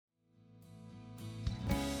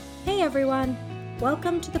Hey everyone,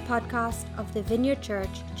 welcome to the podcast of the Vineyard Church,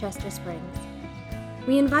 Chester Springs.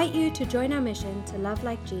 We invite you to join our mission to love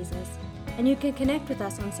like Jesus, and you can connect with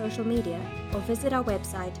us on social media or visit our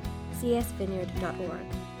website, csvineyard.org.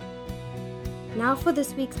 Now for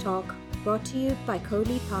this week's talk, brought to you by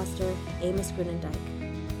co-lead pastor Amos Grunendijk.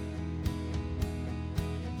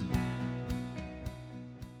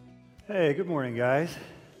 Hey, good morning, guys.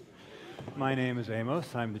 My name is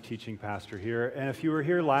Amos. I'm the teaching pastor here. And if you were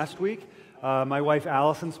here last week, my wife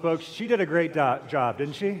Allison spoke. She did a great job,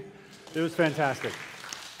 didn't she? It was fantastic.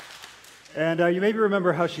 And you maybe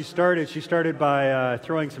remember how she started. She started by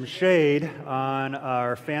throwing some shade on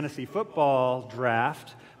our fantasy football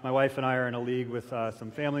draft. My wife and I are in a league with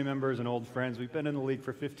some family members and old friends. We've been in the league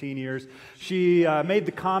for 15 years. She made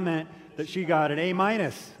the comment that she got an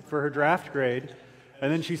A- for her draft grade.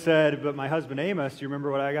 And then she said, but my husband Amos, you remember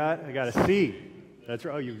what I got? I got a C. That's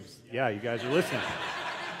right. Oh, you guys are listening.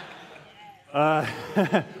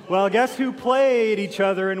 Well, guess who played each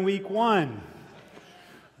other in week 1?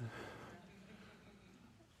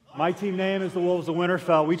 My team name is the Wolves of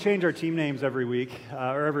Winterfell. We change our team names every week,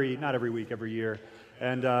 not every week, every year.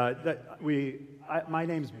 And my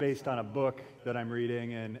name's based on a book that I'm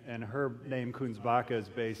reading, and her name, Kunzbaka, is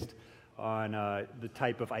based on the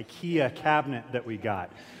type of IKEA cabinet that we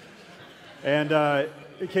got. And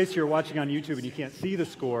in case you're watching on YouTube and you can't see the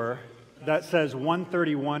score, that says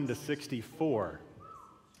 131 to 64.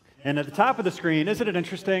 And at the top of the screen, isn't it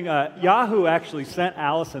interesting? Yahoo actually sent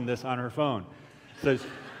Allison this on her phone. It says,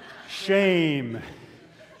 shame,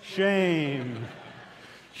 shame,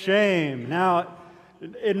 shame. Now,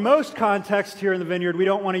 in most contexts here in the Vineyard, we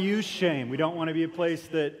don't want to use shame. We don't want to be a place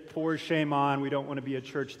that pours shame on. We don't want to be a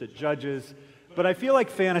church that judges. But I feel like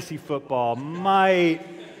fantasy football might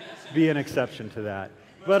be an exception to that.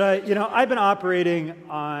 But, I've been operating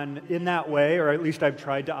in that way, or at least I've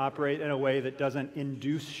tried to operate in a way that doesn't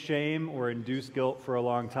induce shame or induce guilt for a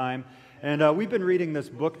long time. And we've been reading this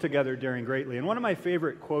book together, Daring Greatly. And one of my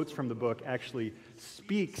favorite quotes from the book actually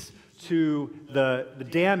speaks to the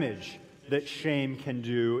damage that shame can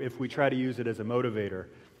do if we try to use it as a motivator.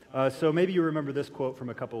 So maybe you remember this quote from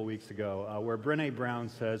a couple of weeks ago, where Brené Brown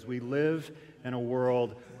says, "We live in a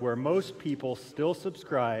world where most people still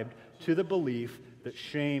subscribe to the belief that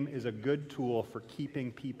shame is a good tool for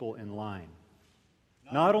keeping people in line.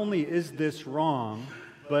 Not only is this wrong,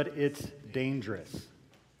 but it's dangerous.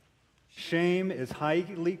 Shame is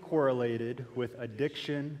highly correlated with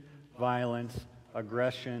addiction, violence,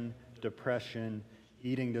 aggression, depression,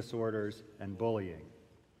 eating disorders, and bullying.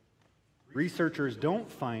 Researchers don't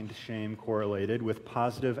find shame correlated with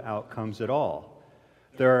positive outcomes at all.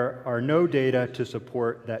 There are no data to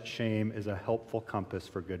support that shame is a helpful compass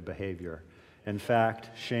for good behavior. In fact,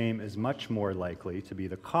 shame is much more likely to be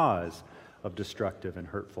the cause of destructive and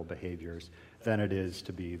hurtful behaviors than it is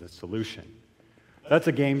to be the solution." That's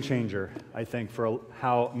a game changer, I think, for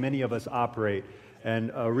how many of us operate,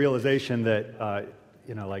 and a realization that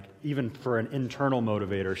even for an internal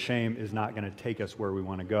motivator, shame is not going to take us where we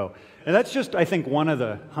want to go. And that's just, I think, one of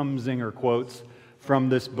the Humzinger quotes from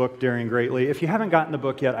this book, Daring Greatly. If you haven't gotten the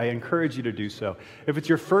book yet, I encourage you to do so. If it's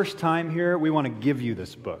your first time here, we want to give you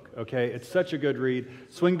this book, okay? It's such a good read.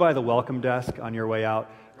 Swing by the welcome desk on your way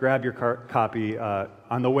out. Grab your copy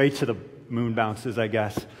on the way to the moon bounces, I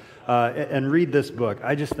guess, and read this book.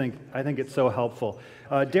 I think it's so helpful.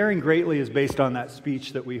 Daring Greatly is based on that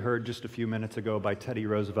speech that we heard just a few minutes ago by Teddy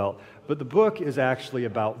Roosevelt. But the book is actually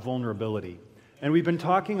about vulnerability. And we've been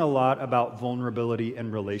talking a lot about vulnerability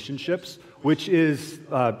in relationships, which is,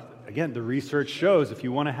 again, the research shows if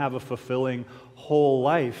you want to have a fulfilling whole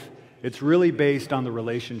life, it's really based on the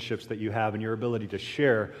relationships that you have and your ability to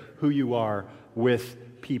share who you are with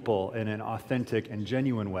people in an authentic and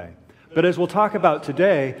genuine way. But as we'll talk about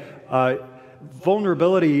today,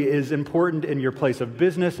 vulnerability is important in your place of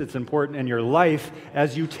business. It's important in your life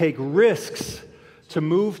as you take risks to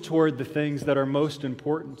move toward the things that are most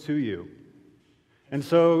important to you. And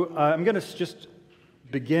so I'm going to just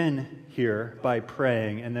begin here by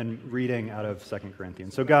praying and then reading out of 2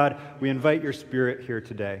 Corinthians. So God, we invite your Spirit here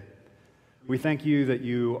today. We thank you that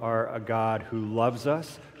you are a God who loves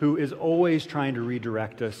us, who is always trying to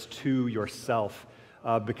redirect us to yourself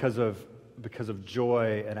because of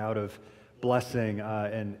joy and out of blessing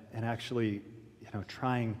and actually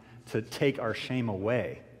trying to take our shame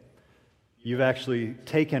away. You've actually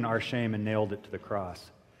taken our shame and nailed it to the cross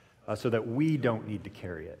so that we don't need to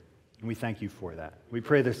carry it. And we thank you for that. We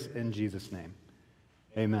pray this in Jesus' name.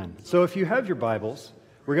 Amen. So if you have your Bibles,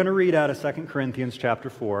 we're going to read out of 2 Corinthians chapter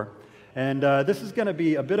 4. And this is going to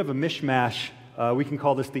be a bit of a mishmash We can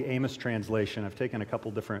call this the Amos translation. I've taken a couple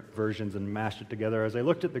different versions and mashed it together. As I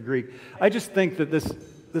looked at the Greek, I just think that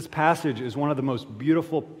this passage is one of the most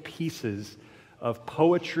beautiful pieces of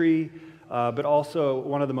poetry, but also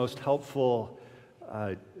one of the most helpful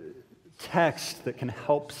texts that can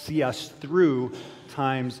help see us through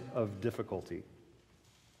times of difficulty,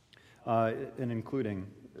 and including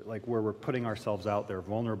like where we're putting ourselves out there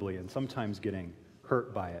vulnerably and sometimes getting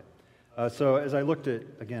hurt by it. So as I looked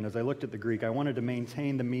at the Greek, I wanted to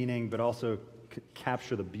maintain the meaning, but also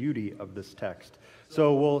capture the beauty of this text.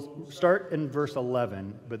 So we'll start in verse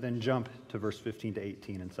 11, but then jump to verse 15 to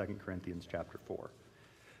 18 in 2 Corinthians chapter 4.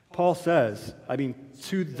 Paul says,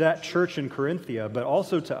 to that church in Corinthia, but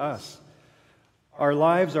also to us, our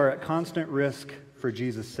lives are at constant risk for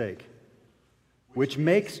Jesus' sake, which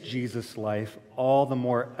makes Jesus' life all the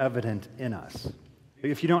more evident in us.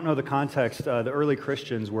 If you don't know the context, the early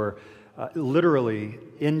Christians were literally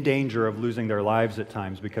in danger of losing their lives at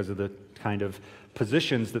times because of the kind of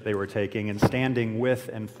positions that they were taking and standing with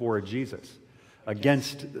and for Jesus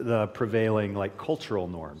against the prevailing cultural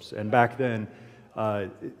norms. And back then,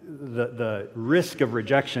 the risk of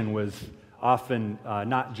rejection was often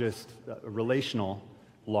not just a relational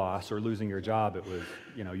loss or losing your job. It was,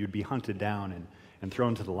 you'd be hunted down and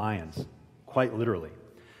thrown to the lions, quite literally.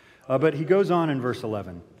 But he goes on in verse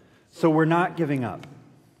 11. So we're not giving up.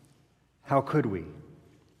 How could we?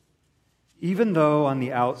 Even though on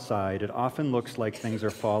the outside it often looks like things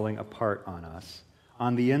are falling apart on us,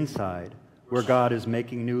 on the inside, where God is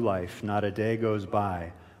making new life, not a day goes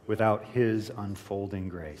by without His unfolding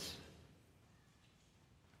grace.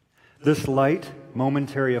 This light,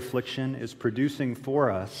 momentary affliction is producing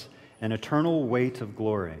for us an eternal weight of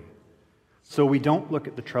glory. So we don't look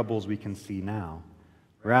at the troubles we can see now.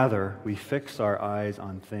 Rather, we fix our eyes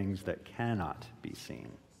on things that cannot be seen.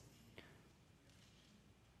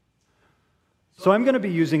 So I'm going to be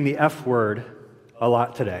using the F word a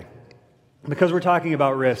lot today. Because we're talking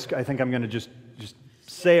about risk, I think I'm going to just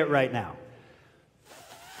say it right now.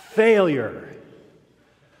 Failure.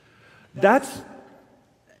 That's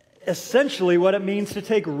essentially what it means to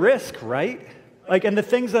take risk, right? And the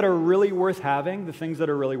things that are really worth having, the things that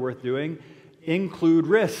are really worth doing, include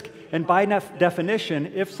risk. And by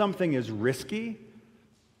definition, if something is risky,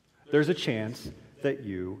 there's a chance that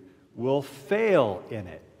you will fail in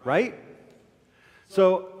it, right?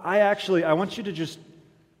 So I want you to just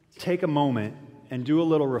take a moment and do a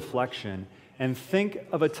little reflection and think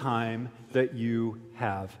of a time that you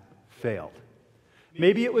have failed.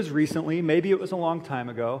 Maybe it was recently, maybe it was a long time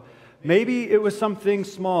ago, maybe it was something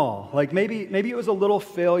small, maybe it was a little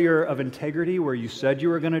failure of integrity where you said you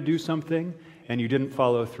were going to do something and you didn't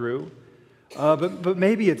follow through. But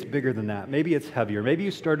maybe it's bigger than that. Maybe it's heavier. Maybe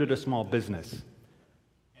you started a small business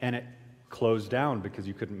and it closed down because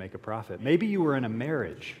you couldn't make a profit. Maybe you were in a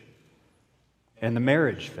marriage and the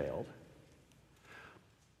marriage failed.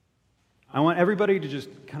 I want everybody to just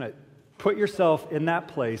kind of put yourself in that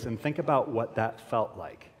place and think about what that felt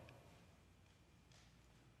like.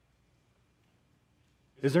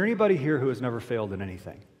 Is there anybody here who has never failed in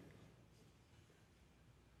anything?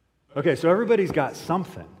 Okay, so everybody's got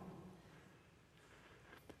something.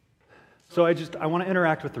 So I want to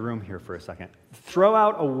interact with the room here for a second. Throw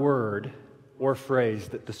out a word or phrase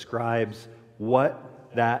that describes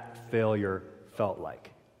what that failure felt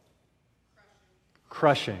like.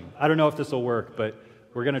 Crushing. I don't know if this will work, but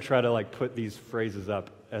we're going to try to put these phrases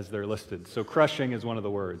up as they're listed. So crushing is one of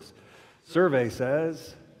the words. Survey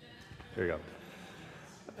says, here you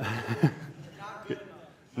go.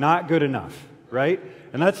 Not good enough, right?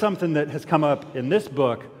 And that's something that has come up in this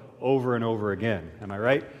book over and over again. Am I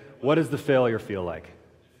right? What does the failure feel like?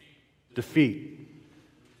 Defeat.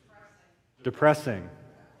 Depressing.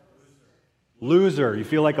 Loser. You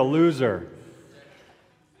feel like a loser.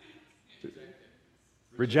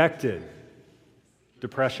 Rejected.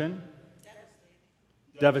 Depression.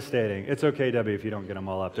 Devastating. It's okay, Debbie, if you don't get them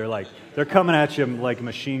all up. They're coming at you like a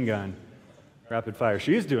machine gun. Rapid fire.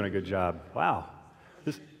 She's doing a good job. Wow.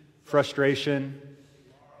 Frustration.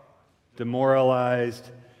 Demoralized.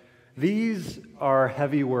 These are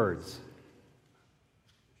heavy words.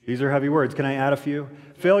 These are heavy words. Can I add a few?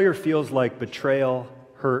 Failure feels like betrayal,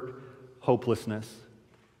 hurt, hopelessness.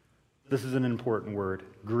 This is an important word.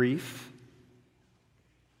 Grief,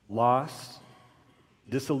 loss,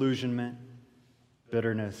 disillusionment,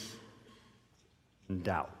 bitterness, and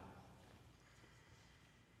doubt.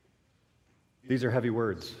 These are heavy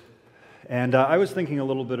words. And I was thinking a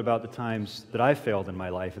little bit about the times that I failed in my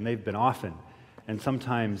life, and they've been often and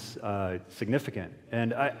sometimes significant.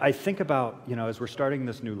 And I think about, as we're starting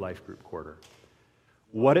this new life group quarter,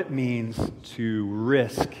 what it means to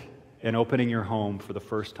risk and opening your home for the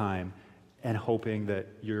first time and hoping that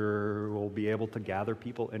you will be able to gather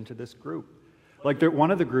people into this group. Like one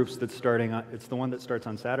of the groups that's starting, it's the one that starts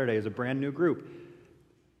on Saturday, is a brand new group.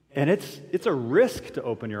 And it's a risk to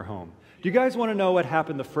open your home. Do you guys want to know what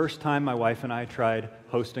happened the first time my wife and I tried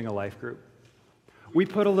hosting a life group? We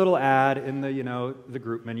put a little ad in the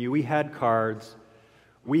group menu. We had cards.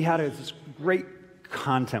 We had this great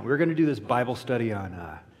content. We were going to do this Bible study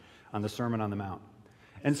on the Sermon on the Mount.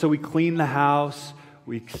 And so we cleaned the house.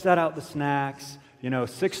 We set out the snacks.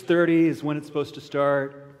 6:30 is when it's supposed to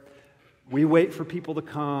start. We wait for people to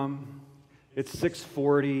come. It's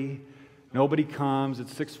 6:40. Nobody comes.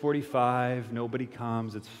 It's 6:45. Nobody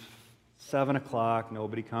comes. It's 7 o'clock.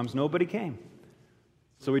 Nobody comes. Nobody came.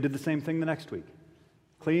 So we did the same thing the next week.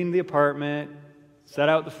 Cleaned the apartment, set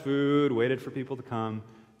out the food, waited for people to come.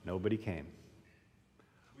 Nobody came.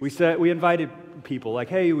 We invited people like,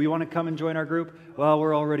 hey, we want to come and join our group? Well,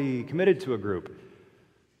 we're already committed to a group.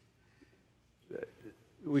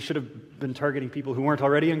 We should have been targeting people who weren't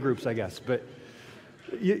already in groups, I guess. But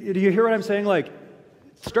do you hear what I'm saying? Like,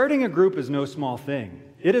 starting a group is no small thing.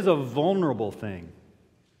 It is a vulnerable thing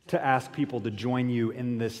to ask people to join you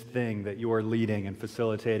in this thing that you are leading and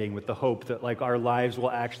facilitating with the hope that our lives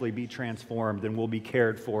will actually be transformed and we'll be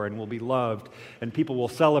cared for and we'll be loved and people will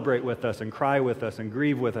celebrate with us and cry with us and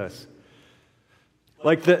grieve with us.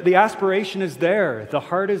 The aspiration is there, the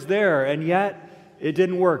heart is there, and yet it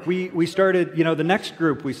didn't work. We started, the next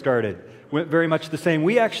group we started went very much the same.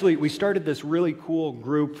 We started this really cool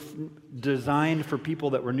group designed for people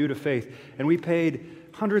that were new to faith, and we paid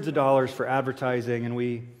hundreds of dollars for advertising, and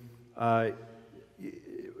we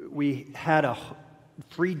had a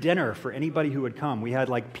free dinner for anybody who would come. We had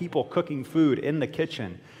people cooking food in the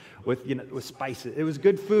kitchen with spices. It was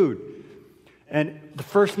good food. And the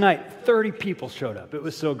first night, 30 people showed up. It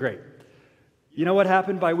was so great. You know what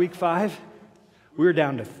happened by week 5? We were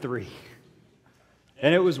down to 3.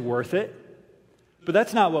 And it was worth it. But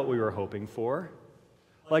that's not what we were hoping for.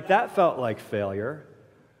 That felt like failure.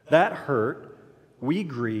 That hurt. We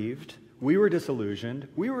grieved. We were disillusioned.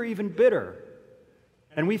 We were even bitter.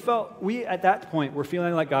 And we at that point were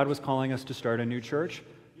feeling like God was calling us to start a new church.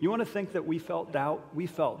 You want to think that we felt doubt? We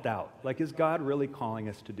felt doubt. Is God really calling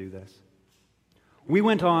us to do this? We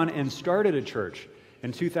went on and started a church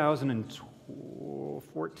in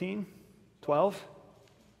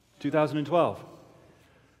 2012.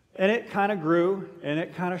 And it kind of grew, and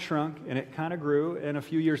it kind of shrunk, and it kind of grew in a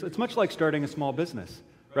few years. It's much like starting a small business,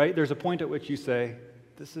 right? There's a point at which you say,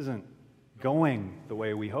 this isn't going the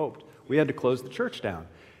way we hoped. We had to close the church down.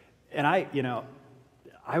 And I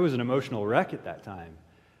was an emotional wreck at that time.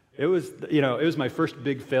 It was my first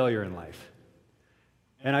big failure in life.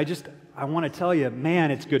 And I want to tell you,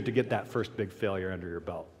 man, it's good to get that first big failure under your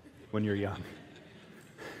belt when you're young.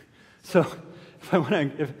 So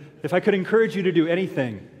if I could encourage you to do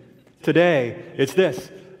anything today, it's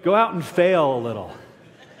this. Go out and fail a little.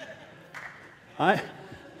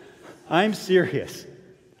 I'm serious.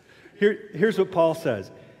 Here's what Paul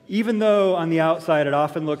says. Even though on the outside it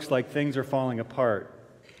often looks like things are falling apart,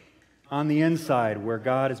 on the inside where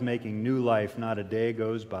God is making new life, not a day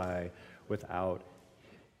goes by without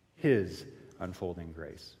His unfolding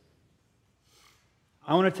grace.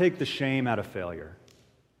 I want to take the shame out of failure.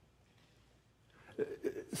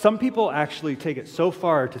 Some people actually take it so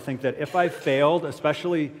far to think that if I failed,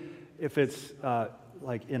 especially if it's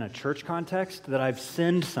in a church context, that I've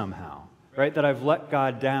sinned somehow, right? That I've let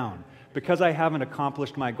God down. Because I haven't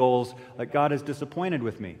accomplished my goals, God is disappointed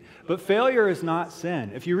with me. But failure is not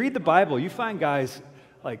sin. If you read the Bible, you find guys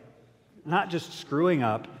not just screwing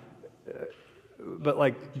up,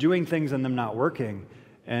 but doing things and them not working.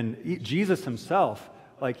 And Jesus himself,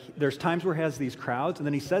 there's times where he has these crowds and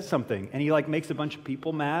then he says something and he makes a bunch of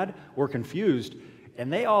people mad or confused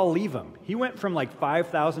and they all leave him. He went from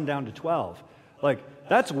 5,000 down to 12.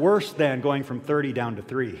 That's worse than going from 30 down to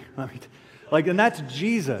 3. And that's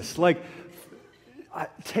Jesus.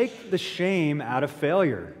 Take the shame out of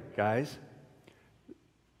failure, guys.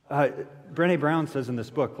 Brené Brown says in this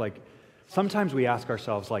book, sometimes we ask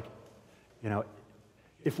ourselves,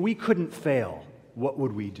 if we couldn't fail, what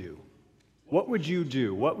would we do? What would you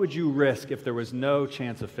do? What would you risk if there was no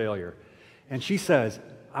chance of failure? And she says,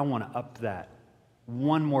 I want to up that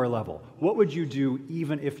one more level. What would you do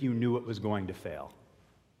even if you knew it was going to fail?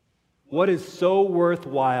 What is so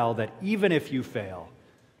worthwhile that even if you fail,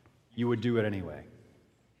 you would do it anyway?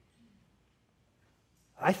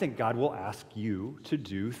 I think God will ask you to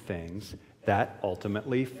do things that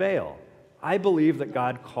ultimately fail. I believe that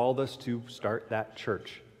God called us to start that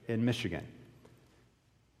church in Michigan.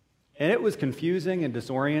 And it was confusing and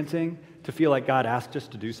disorienting to feel like God asked us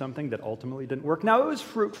to do something that ultimately didn't work. Now, it was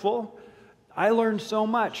fruitful. I learned so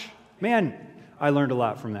much. Man, I learned a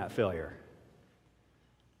lot from that failure.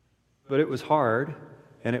 But it was hard,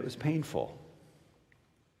 and it was painful.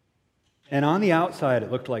 And on the outside, it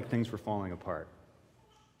looked like things were falling apart.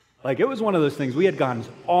 Like, it was one of those things, we had gone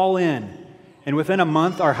all in, and within a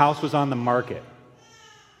month, our house was on the market.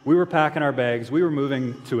 We were packing our bags. We were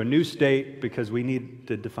moving to a new state because we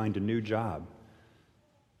needed to find a new job.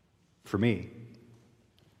 For me.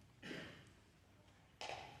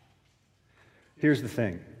 Here's the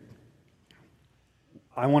thing.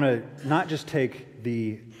 I want to not just take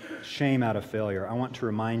the shame out of failure. I want to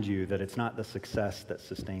remind you that it's not the success that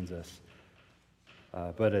sustains us,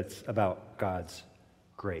 but it's about God's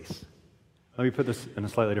grace. Let me put this in a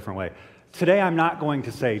slightly different way. Today, I'm not going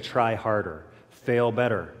to say try harder, fail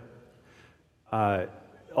better,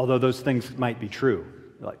 although those things might be true.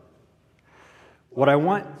 What I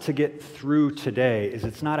want to get through today is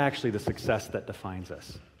it's not actually the success that defines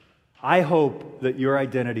us. I hope that your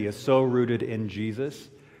identity is so rooted in Jesus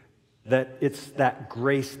that it's that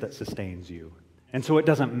grace that sustains you. And so it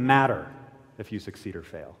doesn't matter if you succeed or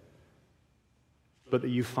fail. But that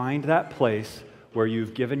you find that place where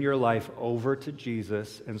you've given your life over to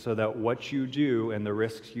Jesus, and so that what you do and the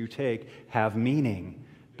risks you take have meaning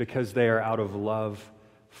because they are out of love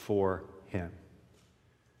for Him.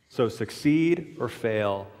 So succeed or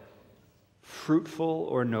fail, fruitful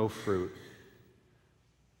or no fruit,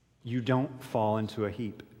 you don't fall into a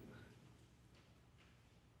heap.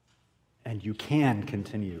 And you can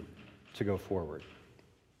continue to go forward.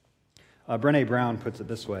 Brené Brown puts it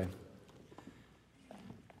this way.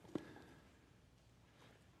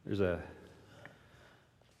 There's a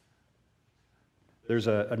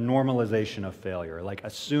normalization of failure, like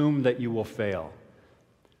assume that you will fail.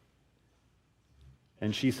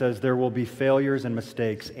 And she says there will be failures and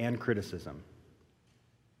mistakes and criticism.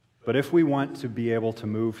 But if we want to be able to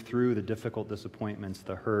move through the difficult disappointments,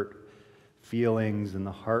 the hurt, feelings, and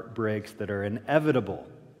the heartbreaks that are inevitable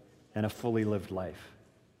in a fully lived life,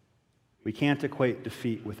 we can't equate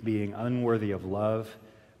defeat with being unworthy of love,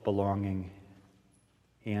 belonging,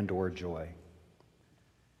 and or joy.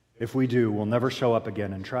 If we do, we'll never show up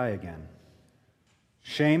again and try again.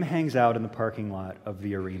 Shame hangs out in the parking lot of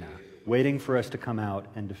the arena, waiting for us to come out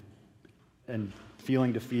and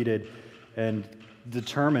feeling defeated and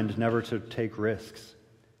determined never to take risks.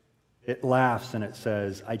 It laughs and it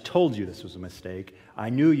says, I told you this was a mistake.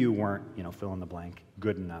 I knew you weren't, fill in the blank,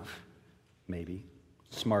 good enough, maybe,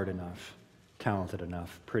 smart enough, talented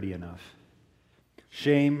enough, pretty enough.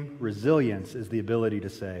 Shame, resilience is the ability to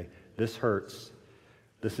say, this hurts,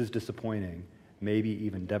 this is disappointing, maybe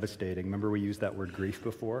even devastating. Remember we used that word grief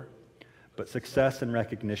before? But success and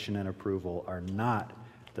recognition and approval are not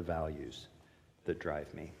the values that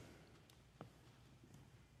drive me.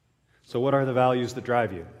 So what are the values that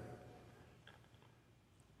drive you?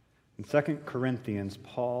 In 2 Corinthians,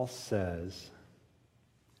 Paul says,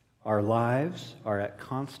 our lives are at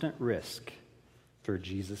constant risk for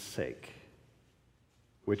Jesus' sake,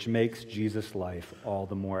 which makes Jesus' life all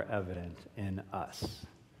the more evident in us.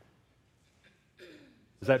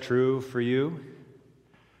 Is that true for you?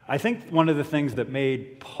 I think one of the things that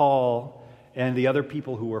made Paul and the other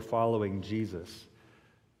people who were following Jesus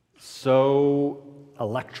so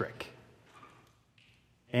electric,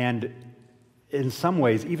 and in some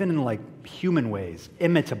ways, even in human ways,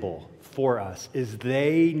 imitable for us, is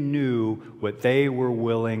they knew what they were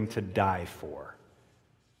willing to die for.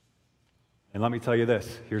 And let me tell you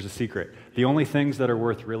this, here's a secret. The only things that are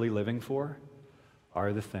worth really living for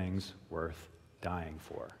are the things worth dying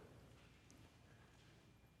for.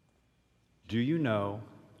 Do you know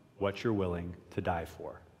what you're willing to die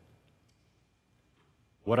for?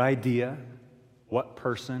 What idea, what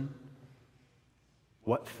person,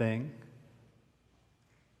 what thing?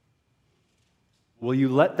 Will you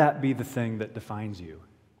let that be the thing that defines you?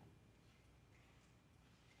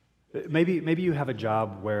 Maybe you have a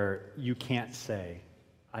job where you can't say,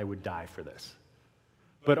 I would die for this.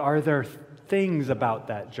 But are there things about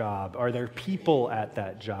that job? Are there people at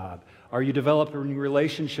that job? Are you developing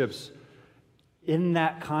relationships in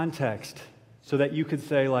that context so that you could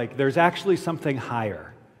say, there's actually something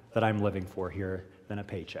higher that I'm living for here than a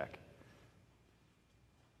paycheck?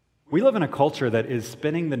 We live in a culture that is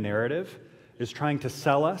spinning the narrative, is trying to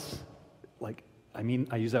sell us,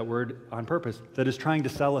 I use that word on purpose, that is trying to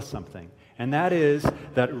sell us something. And that is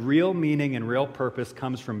that real meaning and real purpose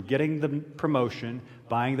comes from getting the promotion,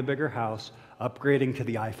 buying the bigger house, upgrading to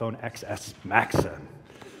the iPhone XS Max.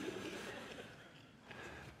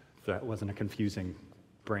 That wasn't a confusing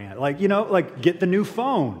brand. Get the new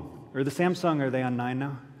phone. Or the Samsung, are they on 9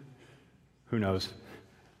 now? Who knows?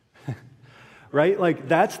 Right? Like,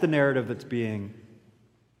 that's the narrative that's being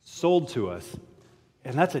sold to us.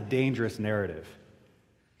 And that's a dangerous narrative.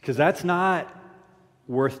 Because that's not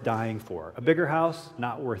worth dying for. A bigger house,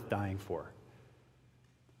 not worth dying for.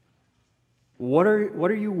 What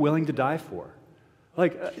are you willing to die for?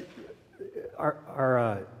 Like,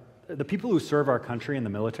 the people who serve our country in the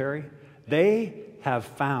military, they have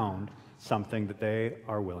found something that they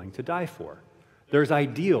are willing to die for. There's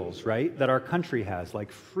ideals, right, that our country has,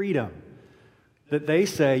 like freedom, that they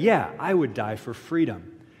say, yeah, I would die for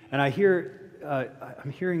freedom. And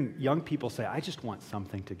I'm hearing young people say, I just want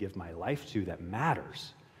something to give my life to that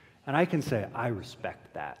matters. And I can say, I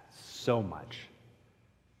respect that so much.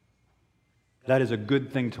 That is a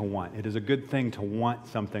good thing to want. It is a good thing to want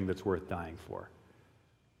something that's worth dying for.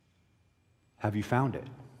 Have you found it?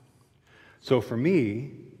 So for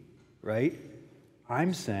me, right,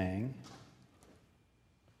 I'm saying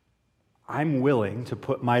I'm willing to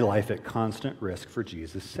put my life at constant risk for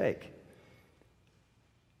Jesus' sake.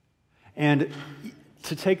 And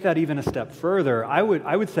to take that even a step further, I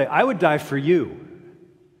would say I would die for you.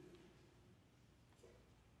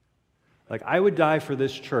 Like, I would die for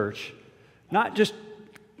this church, not just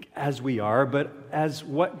as we are, but as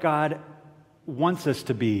what God wants us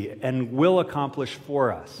to be and will accomplish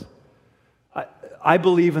for us. I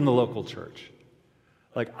believe in the local church.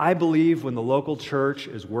 Like, I believe when the local church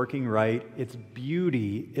is working right, its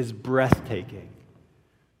beauty is breathtaking.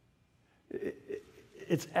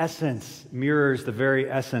 Its essence mirrors the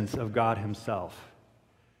very essence of God Himself.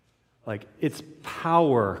 Like, its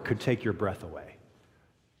power could take your breath away.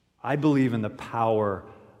 I believe in the power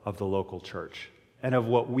of the local church and of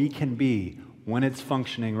what we can be when it's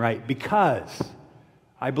functioning right. Because,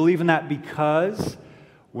 I believe in that because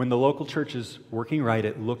when the local church is working right,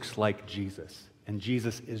 it looks like Jesus. And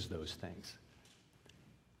Jesus is those things.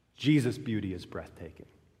 Jesus' beauty is breathtaking.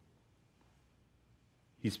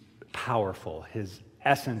 He's powerful. His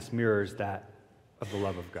essence mirrors that of the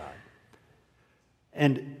love of God.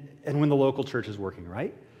 And when the local church is working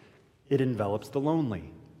right, it envelops the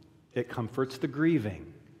lonely. It comforts the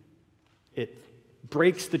grieving. It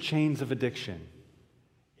breaks the chains of addiction.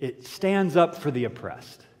 It stands up for the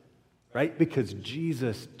oppressed, right? Because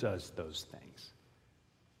Jesus does those things.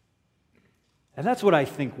 And that's what I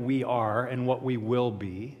think we are and what we will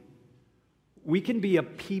be. We can be a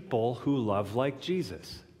people who love like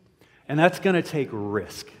Jesus. And that's going to take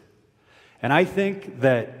risk. And I think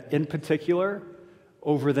that, in particular,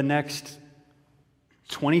 over the next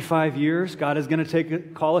 25 years, God is going to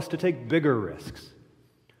call us to take bigger risks.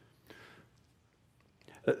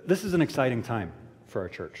 This is an exciting time for our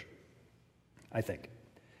church, I think.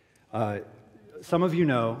 Some of you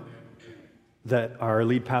know that our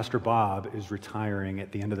lead pastor, Bob, is retiring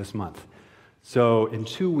at the end of this month. So in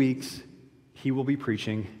 2 weeks, he will be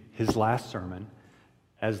preaching his last sermon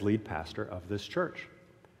as lead pastor of this church.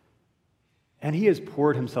 And he has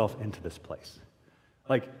poured himself into this place.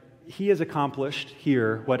 Like, he has accomplished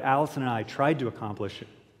here what Allison and I tried to accomplish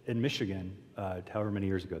in Michigan, however many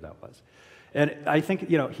years ago that was. And I think,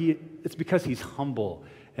 it's because he's humble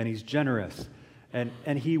and he's generous.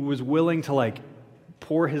 And he was willing to,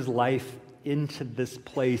 pour his life into this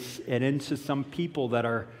place and into some people that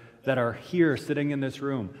are here sitting in this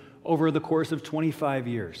room over the course of 25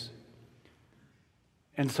 years.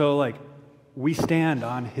 And so, we stand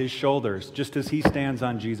on his shoulders just as he stands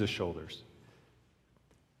on Jesus' shoulders.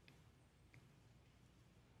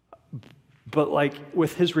 But,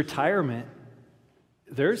 with his retirement,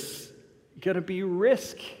 there's going to be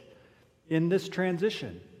risk in this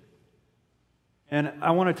transition. And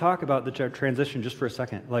I want to talk about the transition just for a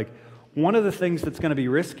second. One of the things that's going to be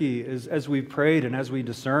risky is, as we've prayed and as we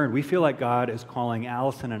discern, we feel like God is calling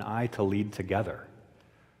Allison and I to lead together,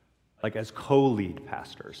 as co-lead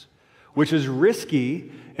pastors, which is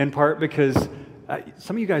risky in part because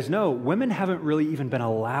some of you guys know women haven't really even been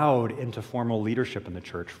allowed into formal leadership in the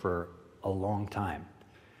church for a long time.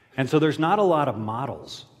 And so there's not a lot of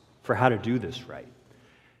models for how to do this right.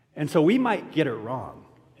 And so we might get it wrong.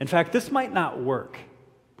 In fact, this might not work,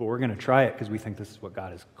 but we're going to try it because we think this is what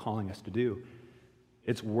God is calling us to do.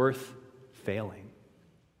 It's worth failing.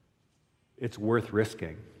 It's worth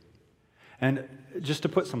risking. And just to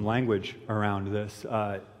put some language around this,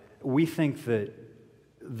 we think that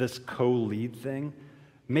this co-lead thing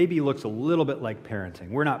maybe looks a little bit like parenting.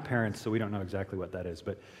 We're not parents, so we don't know exactly what that is.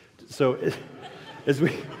 But so as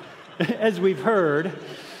we've heard,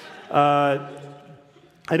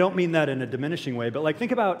 I don't mean that in a diminishing way, but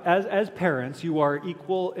think about as parents, you are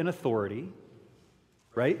equal in authority,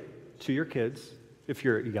 right, to your kids, if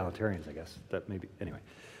you're egalitarians, I guess. That maybe anyway.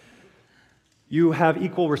 You have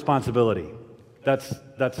equal responsibility. That's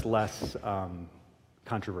less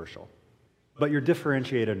controversial. But you're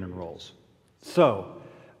differentiated in roles. So,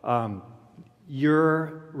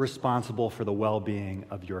 you're responsible for the well-being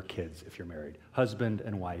of your kids if you're married. Husband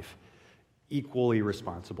and wife, equally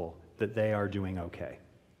responsible that they are doing okay.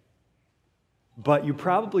 But you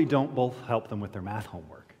probably don't both help them with their math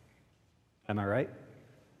homework. Am I right?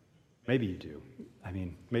 Maybe you do. I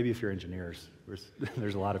mean, maybe if you're engineers,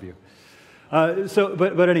 there's a lot of you.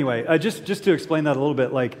 But anyway, just to explain that a little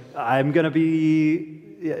bit, like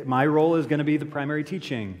my role is going to be the primary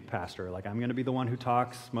teaching pastor. Like I'm going to be the one who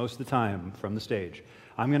talks most of the time from the stage.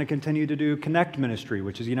 I'm going to continue to do connect ministry,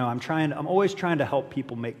 which is, I'm always trying to help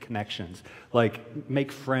people make connections, like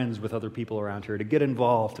make friends with other people around here, to get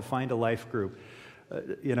involved, to find a life group,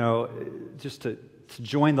 just to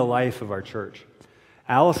join the life of our church.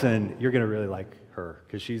 Allison, you're going to really like her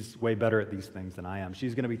because she's way better at these things than I am.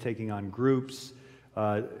 She's going to be taking on groups,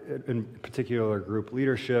 in particular group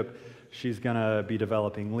leadership. She's going to be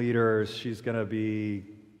developing leaders. She's going to be,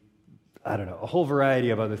 a whole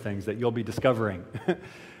variety of other things that you'll be discovering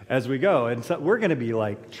as we go. And so we're going to be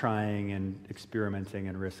like trying and experimenting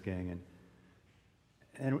and risking.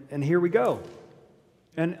 And here we go.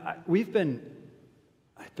 And I've been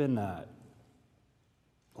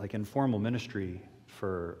like in formal ministry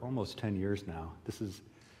for almost 10 years now. This is,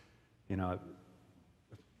 I've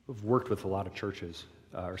worked with a lot of churches,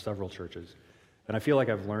 or several churches, and I feel like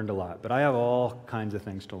I've learned a lot, but I have all kinds of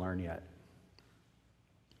things to learn yet.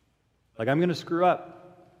 Like I'm going to screw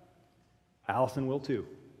up. Allison will too.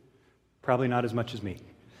 Probably not as much as me.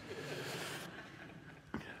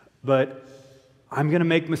 But I'm going to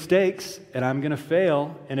make mistakes, and I'm going to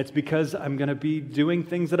fail, and it's because I'm going to be doing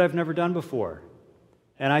things that I've never done before.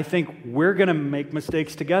 And I think we're going to make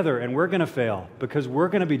mistakes together, and we're going to fail because we're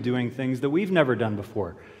going to be doing things that we've never done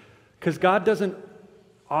before. Because God doesn't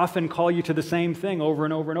often call you to the same thing over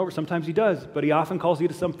and over and over. Sometimes He does, but He often calls you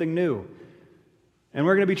to something new. And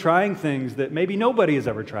we're going to be trying things that maybe nobody has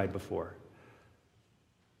ever tried before.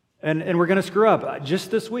 And we're going to screw up.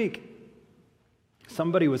 Just this week,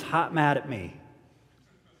 somebody was hot mad at me,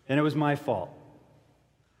 and it was my fault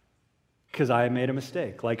because I made a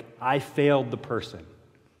mistake. Like, I failed the person.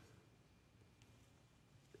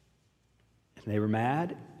 And they were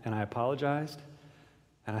mad, and I apologized,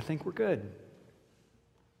 and I think we're good.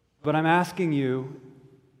 But I'm asking you,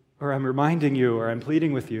 or I'm reminding you, or I'm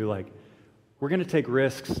pleading with you, like, we're going to take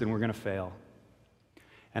risks and we're going to fail.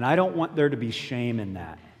 And I don't want there to be shame in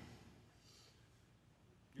that.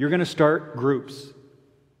 You're going to start groups,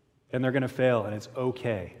 and they're going to fail, and it's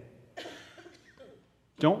okay.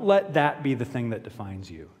 Don't let that be the thing that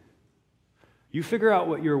defines you. You figure out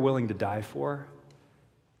what you're willing to die for,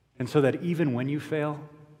 and so that even when you fail,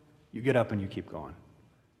 you get up and you keep going.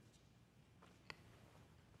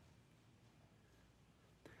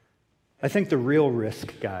 I think the real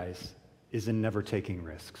risk, guys, is in never taking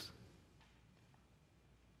risks.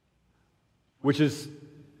 Which is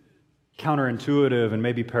counterintuitive and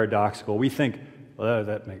maybe paradoxical. We think,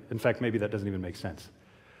 in fact, maybe that doesn't even make sense.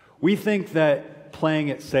 We think that playing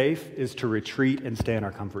it safe is to retreat and stay in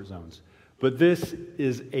our comfort zones. But this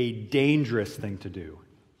is a dangerous thing to do.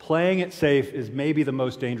 Playing it safe is maybe the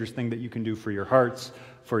most dangerous thing that you can do for your hearts,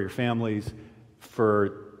 for your families,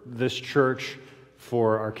 for this church,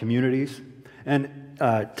 for our communities. And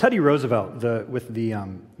Teddy Roosevelt, with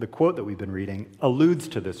the quote that we've been reading, alludes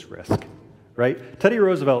to this risk, right? Teddy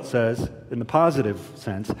Roosevelt says, in the positive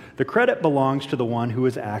sense, the credit belongs to the one who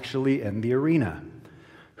is actually in the arena,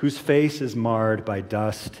 whose face is marred by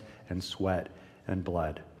dust and sweat and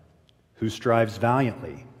blood, who strives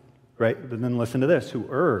valiantly, right? But then listen to this,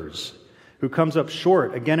 who errs, who comes up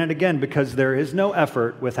short again and again because there is no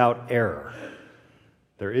effort without error.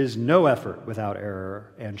 There is no effort without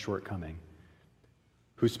error and shortcoming.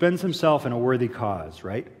 Who spends himself in a worthy cause,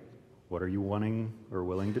 right? What are you wanting or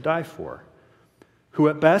willing to die for? Who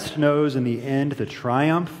at best knows in the end the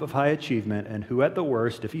triumph of high achievement, and who at the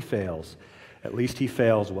worst, if he fails, at least he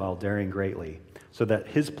fails while daring greatly, so that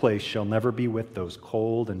his place shall never be with those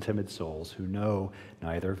cold and timid souls who know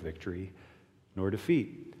neither victory nor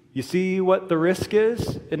defeat. You see what the risk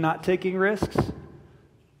is in not taking risks?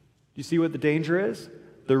 You see what the danger is?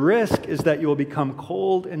 The risk is that you will become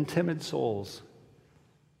cold and timid souls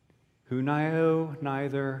who know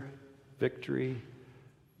neither victory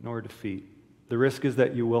nor defeat. The risk is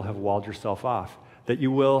that you will have walled yourself off, that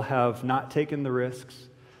you will have not taken the risks,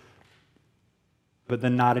 but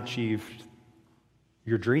then not achieved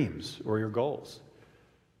your dreams or your goals.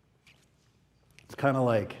 It's kind of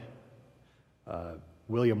like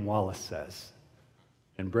William Wallace says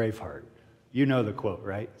in Braveheart. You know the quote,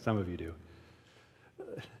 right? Some of you do.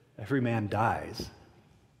 Every man dies.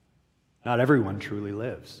 Not everyone truly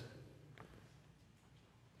lives.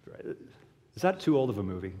 Is that too old of a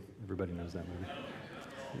movie? Everybody knows that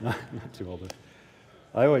movie. Not too old.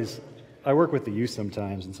 I work with the youth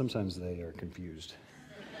sometimes, and sometimes they are confused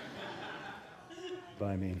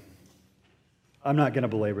by me. I'm not going to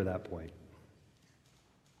belabor that point.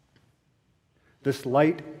 This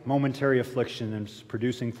light, momentary affliction is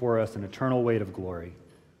producing for us an eternal weight of glory.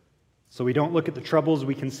 So we don't look at the troubles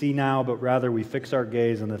we can see now, but rather we fix our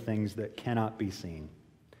gaze on the things that cannot be seen.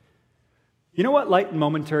 You know what light and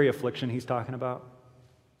momentary affliction he's talking about?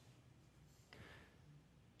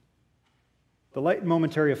 The light and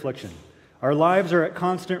momentary affliction. Our lives are at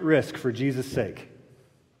constant risk for Jesus' sake.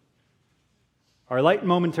 Our light and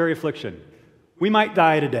momentary affliction. We might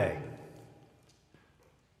die today.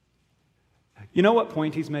 You know what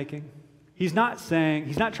point he's making? He's not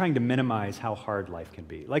trying to minimize how hard life can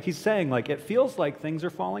be. Like he's saying, like, it feels like things are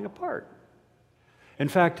falling apart. In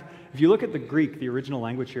fact, if you look at the Greek, the original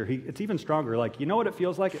language here, it's even stronger. Like, you know what it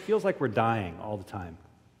feels like? It feels like we're dying all the time.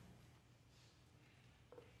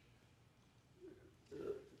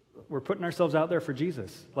 We're putting ourselves out there for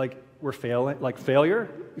Jesus. Like, we're failing. Like, failure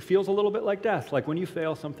feels a little bit like death. Like, when you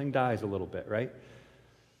fail, something dies a little bit, right?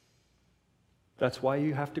 That's why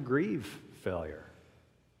you have to grieve failure.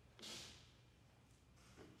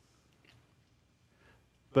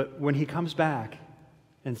 But when he comes back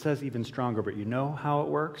and says even stronger, but you know how it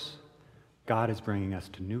works? God is bringing us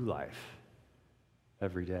to new life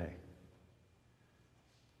every day.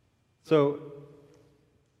 So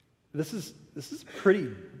this is a pretty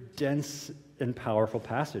dense and powerful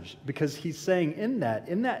passage, because he's saying in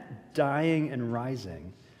that dying and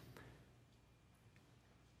rising,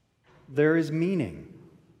 there is meaning.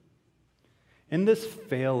 In this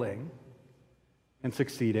failing and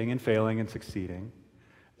succeeding and failing and succeeding,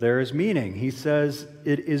 there is meaning. He says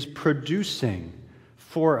it is producing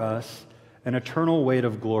for us an eternal weight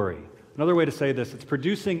of glory. Another way to say this, it's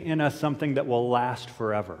producing in us something that will last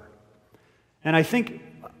forever. And I think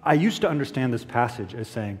I used to understand this passage as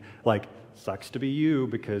saying, like, sucks to be you,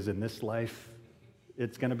 because in this life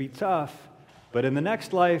it's going to be tough, but in the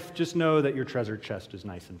next life, just know that your treasure chest is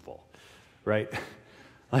nice and full, right?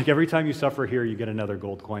 Like every time you suffer here, you get another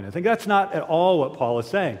gold coin. I think that's not at all what Paul is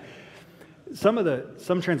saying.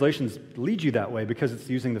 Some translations lead you that way because it's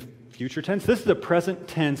using the future tense. This is a present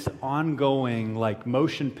tense, ongoing, like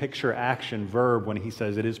motion picture action verb when he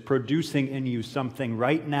says it is producing in you something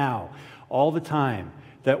right now, all the time,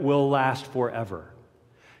 that will last forever.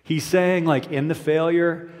 He's saying, like, in the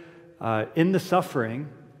failure, in the suffering,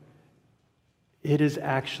 it is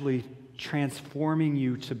actually transforming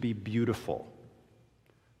you to be beautiful.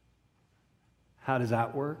 How does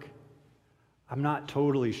that work? I'm not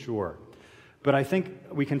totally sure. But I think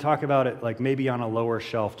we can talk about it like maybe on a lower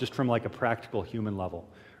shelf, just from like a practical human level,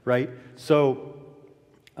 right? So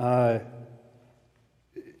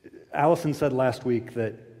Allison said last week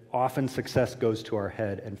that often success goes to our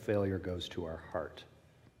head and failure goes to our heart.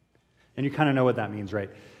 And you kind of know what that means,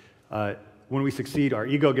 right? When we succeed, our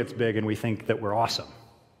ego gets big and we think that we're awesome.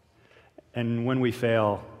 And when we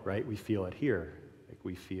fail, right, we feel it here. Like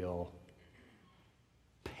we feel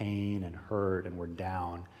pain and hurt and we're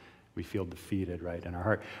down. We feel defeated, right, in our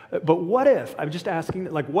heart. But what if, I'm just asking,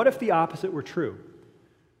 like, what if the opposite were true?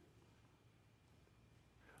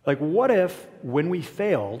 Like, what if when we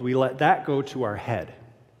failed, we let that go to our head?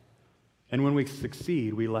 And when we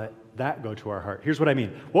succeed, we let that go to our heart? Here's what I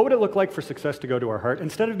mean. What would it look like for success to go to our heart?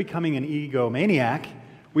 Instead of becoming an egomaniac,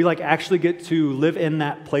 we like actually get to live in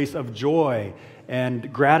that place of joy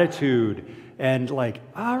and gratitude and like,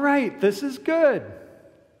 all right, this is good.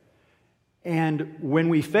 And when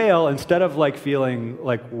we fail, instead of like feeling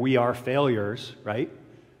like we are failures, right,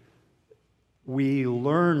 we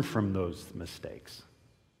learn from those mistakes.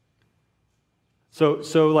 So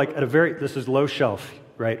like at this is low shelf,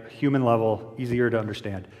 right, human level, easier to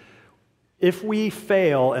understand. If we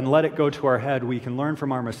fail and let it go to our head, we can learn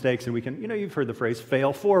from our mistakes and we can, you've heard the phrase,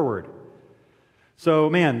 fail forward. So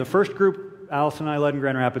man, the first group Allison and I led in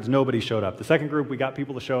Grand Rapids, nobody showed up. The second group, we got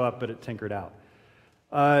people to show up, but it tinkered out.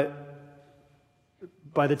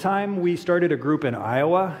 By the time we started a group in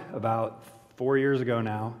Iowa, about 4 years ago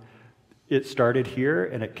now, it started here,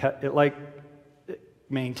 and it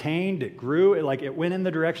maintained, it grew, it went in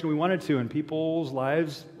the direction we wanted to, and people's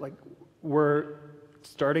lives were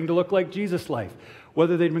starting to look like Jesus' life,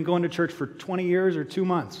 whether they'd been going to church for 20 years or 2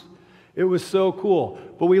 months. It was so cool.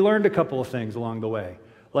 But we learned a couple of things along the way.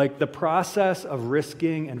 Like the process of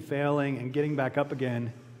risking and failing and getting back up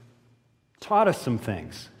again taught us some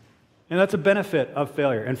things. And that's a benefit of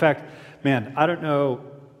failure. In fact, man, I don't know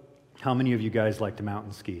how many of you guys like to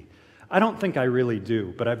mountain ski. I don't think I really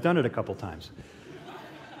do, but I've done it a couple times.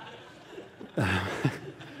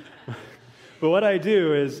 But what I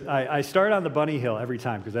do is I start on the bunny hill every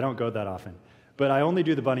time because I don't go that often. But I only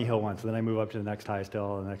do the bunny hill once, and then I move up to the next highest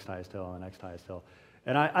hill, and the next highest hill, and the next highest hill.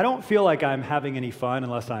 And I don't feel like I'm having any fun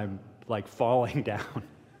unless I'm like falling down.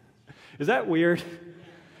 Is that weird?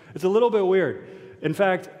 It's a little bit weird. In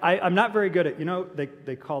fact, I'm not very good at,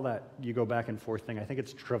 they call that you go back and forth thing. I think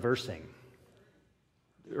it's traversing.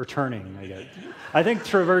 Or turning, I guess. I think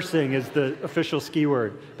traversing is the official ski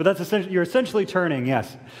word. But that's you're essentially turning,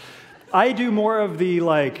 yes. I do more of the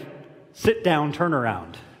sit-down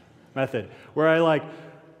turnaround method, where I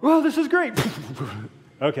well, this is great.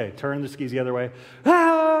 Okay, turn the skis the other way.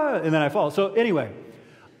 And then I fall. So anyway,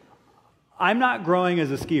 I'm not growing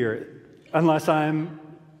as a skier unless I'm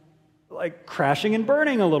crashing and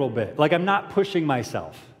burning a little bit. I'm not pushing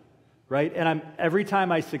myself, right? And every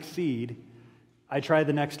time I succeed, I try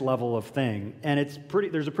the next level of thing, and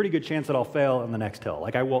there's a pretty good chance that I'll fail on the next hill.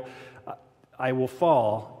 I will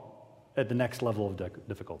fall at the next level of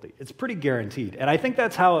difficulty. It's pretty guaranteed, and I think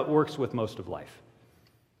that's how it works with most of life.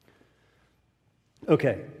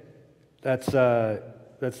 Okay, that's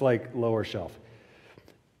lower shelf.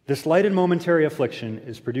 This light and momentary affliction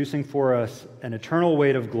is producing for us an eternal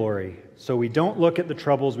weight of glory, so we don't look at the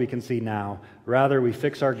troubles we can see now. Rather, we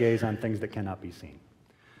fix our gaze on things that cannot be seen.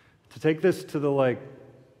 To take this to the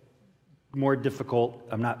more difficult,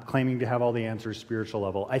 I'm not claiming to have all the answers spiritual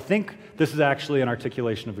level. I think this is actually an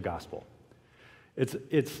articulation of the gospel.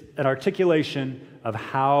 It's an articulation of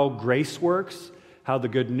how grace works, how the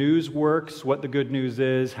good news works, what the good news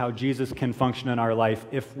is, how Jesus can function in our life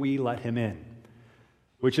if we let him in,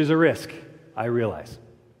 which is a risk, I realize.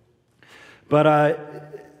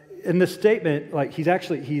 But in this statement,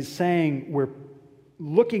 he's saying we're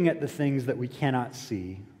looking at the things that we cannot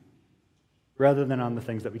see rather than on the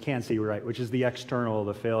things that we can see, right, which is the external,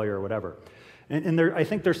 the failure, or whatever. And I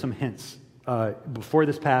think there's some hints before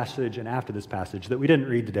this passage and after this passage that we didn't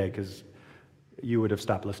read today because you would have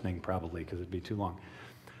stopped listening probably because it'd be too long.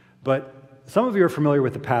 But some of you are familiar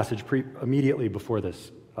with the passage immediately before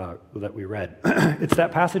this that we read. It's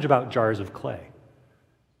that passage about jars of clay.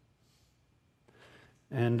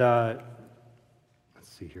 And let's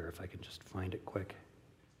see here if I can just find it quick.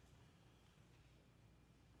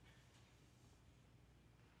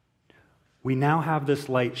 We now have this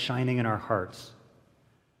light shining in our hearts,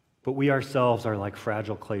 but we ourselves are like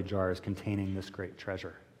fragile clay jars containing this great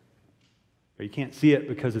treasure. You can't see it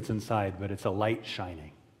because it's inside, but it's a light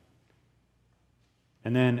shining.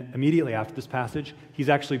 And then immediately after this passage, he's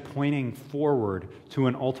actually pointing forward to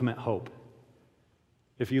an ultimate hope.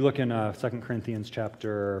 If you look in 2 Corinthians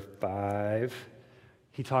chapter 5,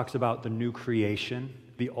 he talks about the new creation,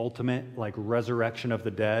 the ultimate resurrection of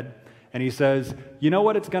the dead. And he says, you know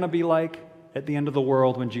what it's going to be like at the end of the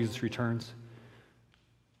world when Jesus returns?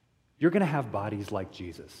 You're going to have bodies like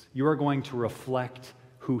Jesus. You are going to reflect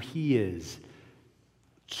who he is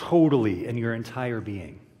totally in your entire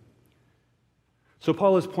being. So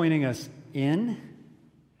Paul is pointing us in,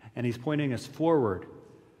 and he's pointing us forward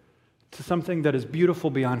to something that is beautiful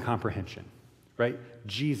beyond comprehension, right?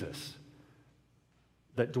 Jesus,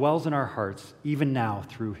 that dwells in our hearts even now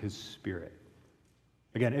through his Spirit.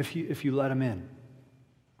 Again, if you let him in.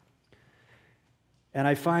 And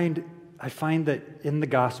I find that in the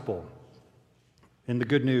gospel, in the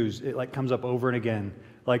good news, it comes up over and again.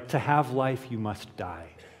 To have life, you must die.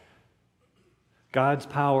 God's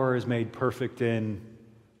power is made perfect in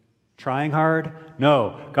trying hard?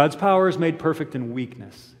 No. God's power is made perfect in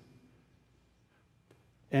weakness.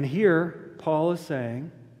 And here, Paul is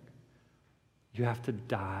saying, you have to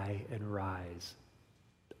die and rise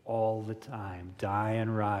all the time. Die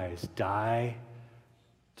and rise. Die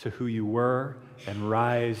to who you were and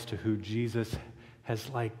rise to who Jesus has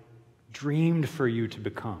dreamed for you to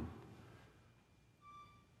become.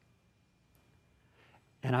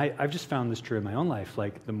 And I've just found this true in my own life.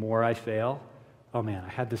 The more I fail, oh man, I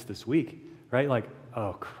had this week, right?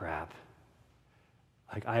 Oh crap.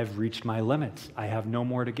 I have reached my limits. I have no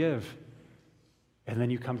more to give. And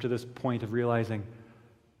then you come to this point of realizing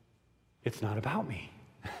it's not about me,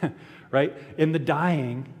 right? In the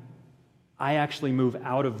dying, I actually move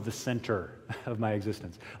out of the center of my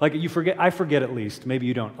existence. I forget at least, maybe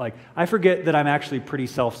you don't. I forget that I'm actually a pretty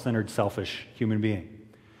self-centered, selfish human being.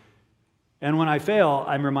 And when I fail,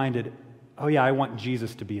 I'm reminded, oh yeah, I want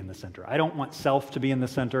Jesus to be in the center. I don't want self to be in the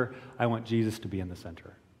center. I want Jesus to be in the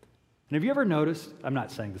center. And have you ever noticed, I'm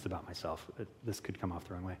not saying this about myself, this could come off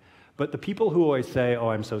the wrong way, but the people who always say, oh,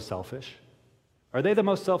 I'm so selfish, are they the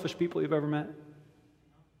most selfish people you've ever met?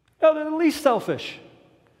 No, they're the least selfish.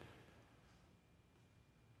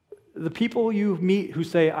 The people you meet who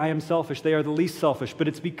say, I am selfish, they are the least selfish, but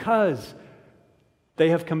it's because they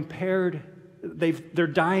have compared, they're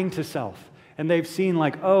dying to self, and they've seen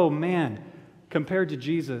like, oh man, compared to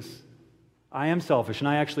Jesus, I am selfish, and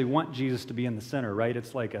I actually want Jesus to be in the center, right?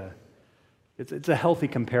 It's like it's a healthy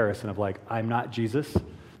comparison of like, I'm not Jesus,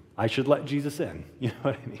 I should let Jesus in, you know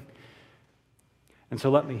what I mean? And so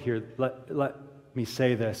let me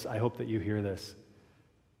say this, I hope that you hear this.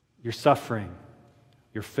 Your suffering,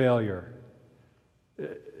 your failure,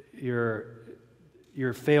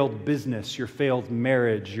 your failed business, your failed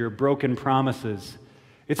marriage, your broken promises,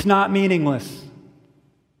 it's not meaningless.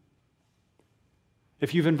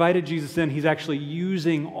 If you've invited Jesus in, he's actually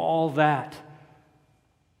using all that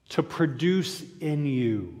to produce in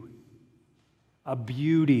you a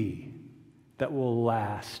beauty that will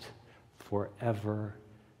last forever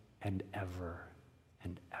and ever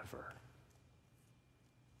and ever.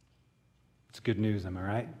 It's good news, am I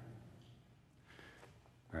right?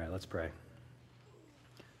 All right, let's pray.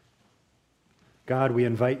 God, we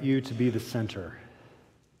invite you to be the center.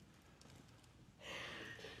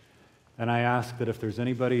 And I ask that if there's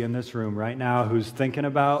anybody in this room right now who's thinking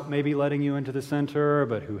about maybe letting you into the center,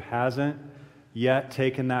 but who hasn't yet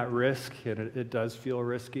taken that risk, it does feel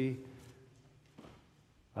risky,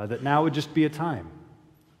 that now would just be a time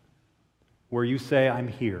where you say, I'm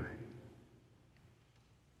here.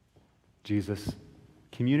 Jesus,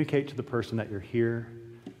 communicate to the person that you're here.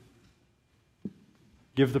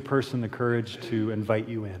 Give the person the courage to invite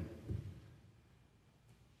you in.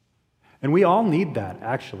 And we all need that,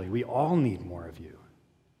 actually. We all need more of you.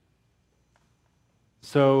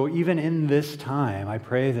 So even in this time, I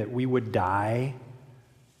pray that we would die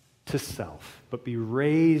to self, but be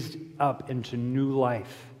raised up into new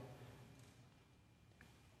life.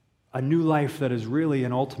 A new life that is really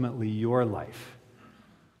and ultimately your life.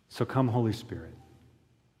 So come, Holy Spirit.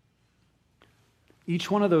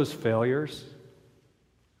 Each one of those failures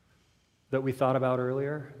that we thought about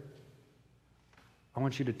earlier, I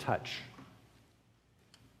want you to touch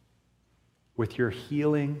with your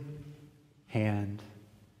healing hand.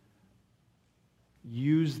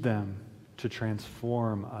 Use them to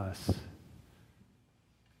transform us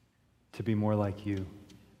to be more like you.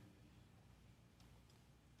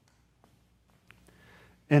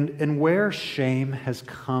 And where shame has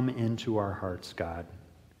come into our hearts, God,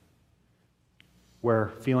 where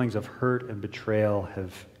feelings of hurt and betrayal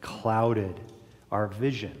have clouded our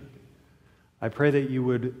vision, I pray that you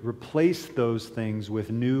would replace those things with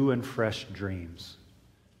new and fresh dreams.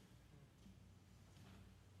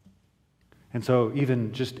 And so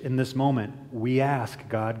even just in this moment, we ask,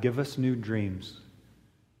 God, give us new dreams.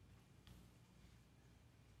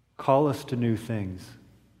 Call us to new things.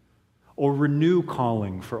 Or renew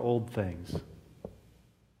calling for old things.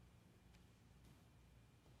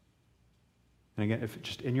 And again, if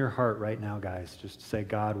just in your heart right now, guys, just say,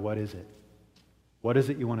 God, what is it? What is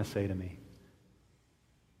it you want to say to me?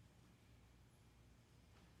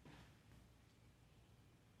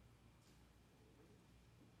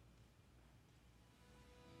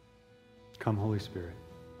 Come, Holy Spirit.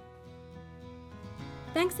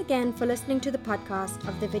 Thanks again for listening to the podcast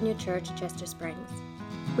of the Vineyard Church, Chester Springs.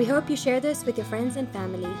 We hope you share this with your friends and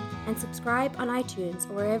family and subscribe on iTunes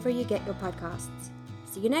or wherever you get your podcasts.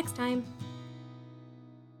 See you next time.